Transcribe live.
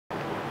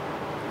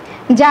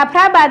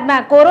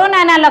જાફરાબાદમાં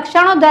કોરોનાના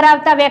લક્ષણો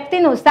ધરાવતા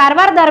વ્યક્તિનું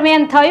સારવાર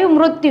દરમિયાન થયું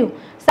મૃત્યુ।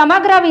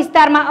 સમગ્ર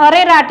વિસ્તારમાં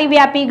અરેરાટી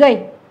વ્યાપી ગઈ।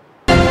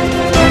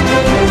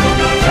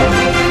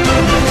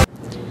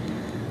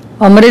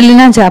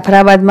 અમરેલીના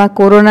જાફરાબાદમાં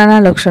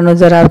કોરોનાના લક્ષણો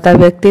ધરાવતા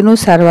વ્યક્તિનું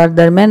સારવાર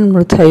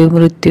દરમિયાન થયું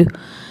મૃત્યુ।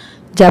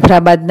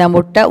 જાફરાબાદના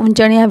મોટા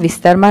ઊંચણિયા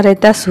વિસ્તારમાં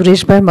રહેતા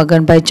સુરેશભાઈ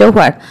મગનભાઈ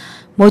ચૌહાણ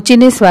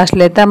મોચીને શ્વાસ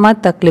લેતામાં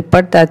તકલીફ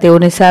પડતા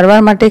તેઓને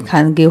સારવાર માટે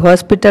ખાનગી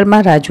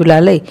હોસ્પિટલમાં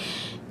રાજુલા લઈ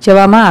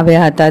જવામાં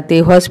આવ્યા હતા। તે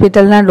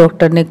હોસ્પિટલના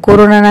ડોક્ટરને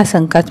કોરોનાના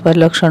શંકાસ્પદ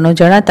લક્ષણો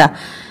જણાતા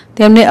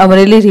તેમને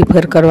અમરેલી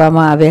રિફર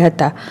કરવામાં આવ્યા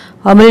હતા।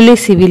 અમરેલી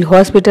સિવિલ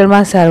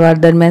હોસ્પિટલમાં સારવાર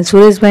દરમિયાન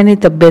સુરેશભાઈની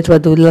તબિયત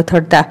વધુ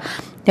લથડતા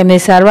તેમને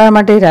સારવાર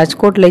માટે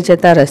રાજકોટ લઈ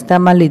જતા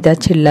રસ્તામાં લીધા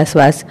છેલ્લા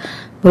શ્વાસ।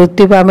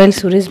 મૃત્યુ પામેલ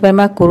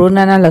સુરેશભાઈમાં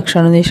કોરોનાના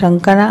લક્ષણોની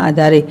શંકાના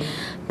આધારે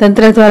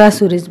તંત્ર દ્વારા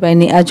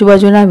સુરેશભાઈની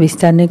આજુબાજુના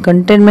વિસ્તારને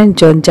કન્ટેનમેન્ટ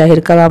ઝોન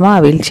જાહેર કરવામાં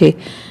આવેલ છે।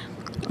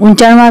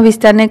 ઊંચાણમાં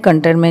વિસ્તારને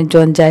કન્ટેનમેન્ટ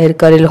ઝોન જાહેર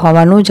કરેલ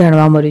હોવાનું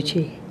જાણવા મળ્યું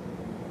છે।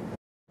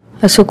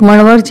 અશોક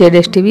મણવર,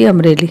 ZSTV,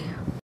 અમરેલી।